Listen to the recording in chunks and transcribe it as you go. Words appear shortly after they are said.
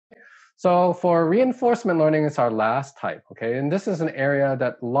So for reinforcement learning, it's our last type, okay? And this is an area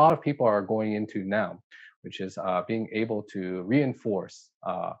that a lot of people are going into now, which is being able to reinforce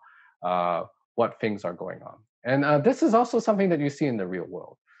what things are going on. And this is also something that you see in the real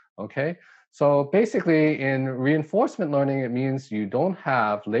world, okay? So basically in reinforcement learning, it means you don't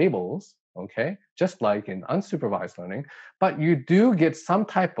have labels, okay? Just like in unsupervised learning, but you do get some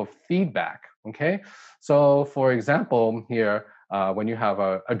type of feedback, okay? So for example, here, when you have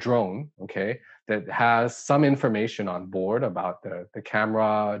a drone, okay, that has some information on board about the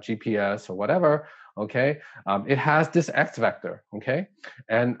camera, GPS, or whatever, okay, it has this X vector, okay,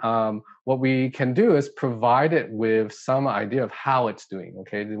 and what we can do is provide it with some idea of how it's doing,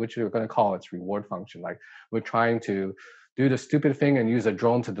 okay, which we're going to call its reward function. Like we're trying to do the stupid thing and use a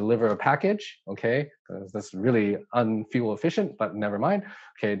drone to deliver a package, okay, because that's really unfuel efficient, but never mind.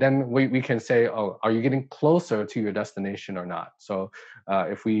 Okay, then we can say, oh, are you getting closer to your destination or not? So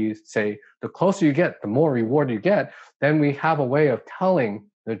if we say the closer you get, the more reward you get, then we have a way of telling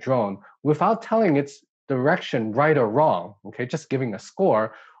the drone without telling its direction right or wrong, okay, just giving a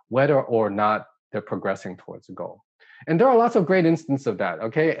score, whether or not they're progressing towards a goal. And there are lots of great instances of that,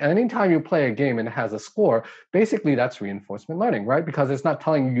 okay? Anytime you play a game and it has a score, basically that's reinforcement learning, right? Because it's not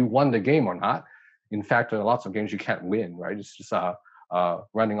telling you won the game or not. In fact, there are lots of games you can't win, right? It's just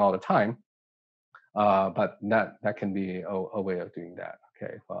running all the time. But that can be a way of doing that.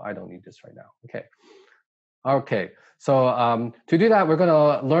 Okay, well, I don't need this right now. Okay, so to do that, we're going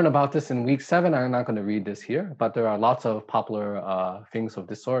to learn about this in week 7. I'm not going to read this here, but there are lots of popular things of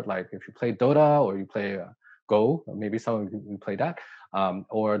this sort, like if you play Dota or you play Go, maybe some of you play that,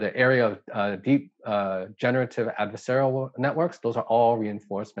 or the area of deep generative adversarial networks. Those are all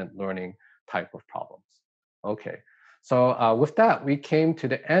reinforcement learning type of problems. Okay, so with that, we came to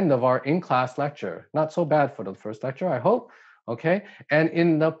the end of our in-class lecture. Not so bad for the first lecture, I hope. Okay, and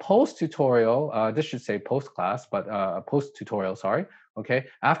in the post-tutorial, this should say post-class, but post-tutorial, sorry. Okay,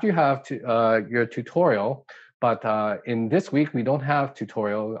 after you have your tutorial, but in this week, we don't have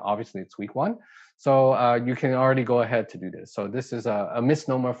tutorial. Obviously, it's week 1. So you can already go ahead to do this. So this is a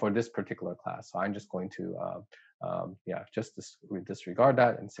misnomer for this particular class. So I'm just going to, just disregard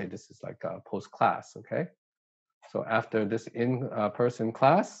that and say this is like a post-class, okay? So after this in-person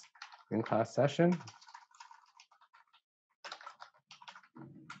class, in-class session,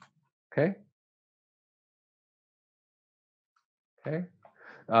 okay? Okay.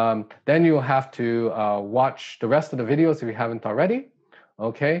 Then you'll have to watch the rest of the videos if you haven't already,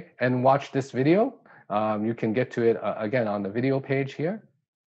 okay? And watch this video. You can get to it again on the video page here.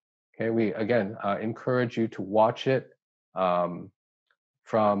 Okay, we again encourage you to watch it from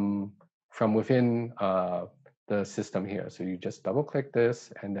within the system here. So you just double click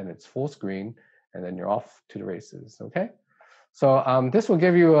this and then it's full screen and then you're off to the races, okay? So this will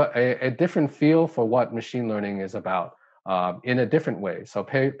give you a different feel for what machine learning is about in a different way. So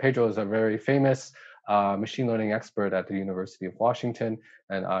Pedro is a very famous machine learning expert at the University of Washington,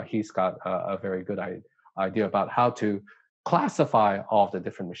 and he's got a very good idea about how to classify all of the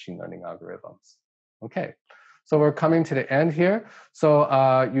different machine learning algorithms. Okay, so we're coming to the end here. So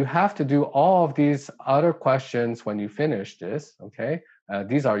you have to do all of these other questions when you finish this, okay?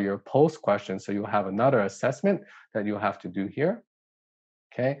 These are your post questions, so you'll have another assessment that you'll have to do here,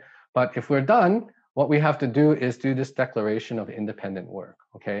 okay? But if we're done, what we have to do is do this declaration of independent work,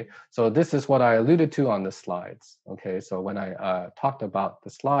 okay? So this is what I alluded to on the slides, okay? So when I talked about the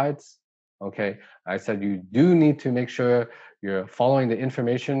slides, okay, I said you do need to make sure you're following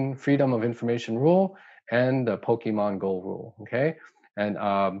the freedom of information rule and the Pokemon Go rule, okay? And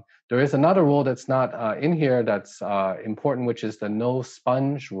there is another rule that's not in here that's important, which is the no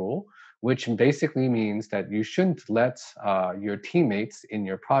sponge rule, which basically means that you shouldn't let your teammates in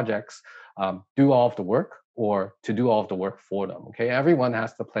your projects do all of the work or to do all of the work for them, okay? Everyone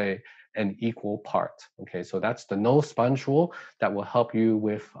has to play an equal part, okay? So that's the no sponge rule that will help you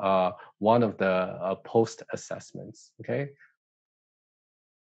with one of the post assessments, okay?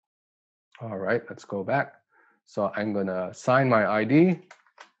 All right, let's go back. So I'm gonna sign my ID,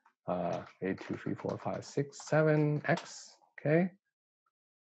 A23456 okay?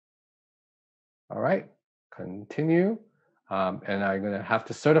 All right, continue. And I'm gonna have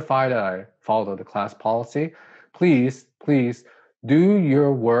to certify that I follow the class policy. Please do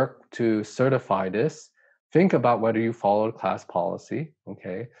your work to certify this. Think about whether you follow the class policy,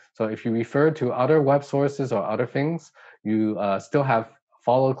 okay? So if you refer to other web sources or other things, you still have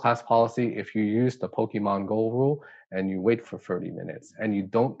followed class policy if you use the Pokemon Go rule and you wait for 30 minutes and you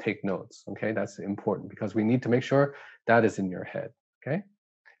don't take notes, okay? That's important because we need to make sure that is in your head, okay?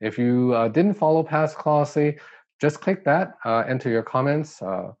 If you didn't follow past policy, just click that, enter your comments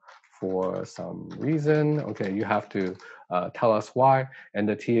for some reason. Okay, you have to tell us why, and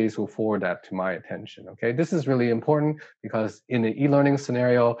the TAs will forward that to my attention. Okay, this is really important because in the e-learning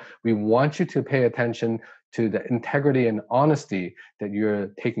scenario, we want you to pay attention to the integrity and honesty that you're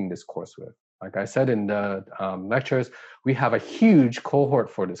taking this course with. Like I said in the lectures, we have a huge cohort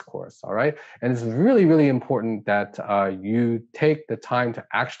for this course, all right? And it's really, really important that you take the time to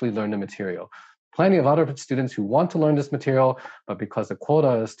actually learn the material. Plenty of other students who want to learn this material, but because the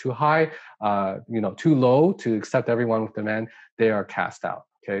quota is too high, too low to accept everyone with demand, they are cast out,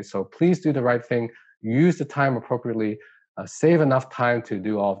 okay? So please do the right thing, use the time appropriately, save enough time to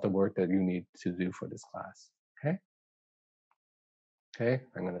do all of the work that you need to do for this class, okay? Okay,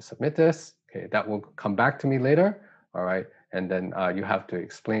 I'm gonna submit this. Okay, that will come back to me later, all right? And then you have to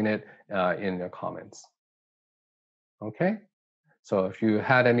explain it in your comments. Okay, so if you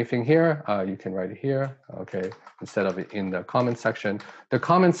had anything here, you can write it here, okay, instead of it in the comment section. The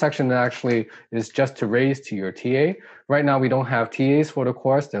comment section actually is just to raise to your TA. Right now, we don't have TAs for the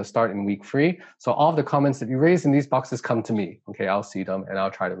course. They'll start in week 3. So all of the comments that you raise in these boxes come to me, okay? I'll see them and I'll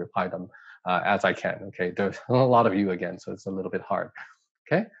try to reply them as I can, okay? There's a lot of you again, so it's a little bit hard,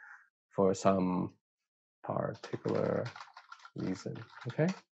 okay? For some particular reason, okay?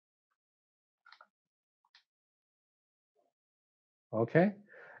 Okay,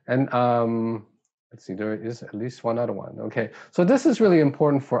 and let's see, there is at least one other one. Okay, so this is really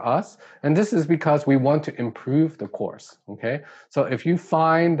important for us, and this is because we want to improve the course, okay? So if you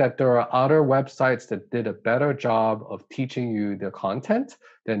find that there are other websites that did a better job of teaching you the content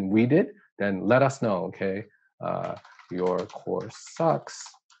than we did, then let us know, okay? Your course sucks.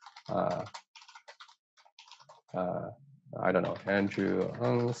 I don't know, Andrew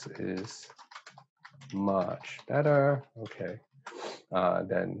Ng's is much better, okay?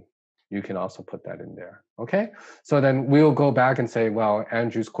 Then you can also put that in there, okay? So then we'll go back and say, well,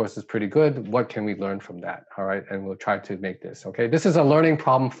 Andrew's course is pretty good. What can we learn from that, all right? And we'll try to make this, okay? This is a learning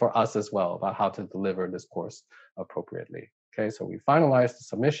problem for us as well about how to deliver this course appropriately, okay? So we finalized the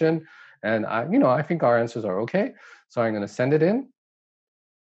submission, and I think our answers are okay. So I'm gonna send it in.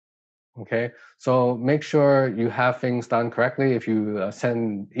 Okay, so make sure you have things done correctly. If you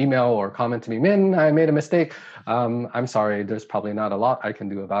send email or comment to me, Min, I made a mistake. I'm sorry, there's probably not a lot I can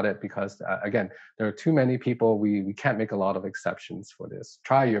do about it because again, there are too many people. We can't make a lot of exceptions for this.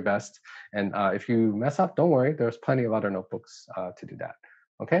 Try your best. And if you mess up, don't worry, there's plenty of other notebooks to do that.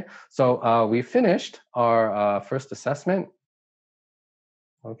 Okay, so we finished our first assessment.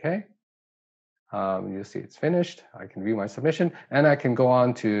 Okay, you see it's finished. I can view my submission and I can go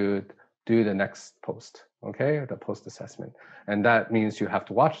on to do the next post, okay, the post assessment. And that means you have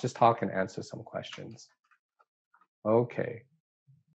to watch this talk and answer some questions. Okay,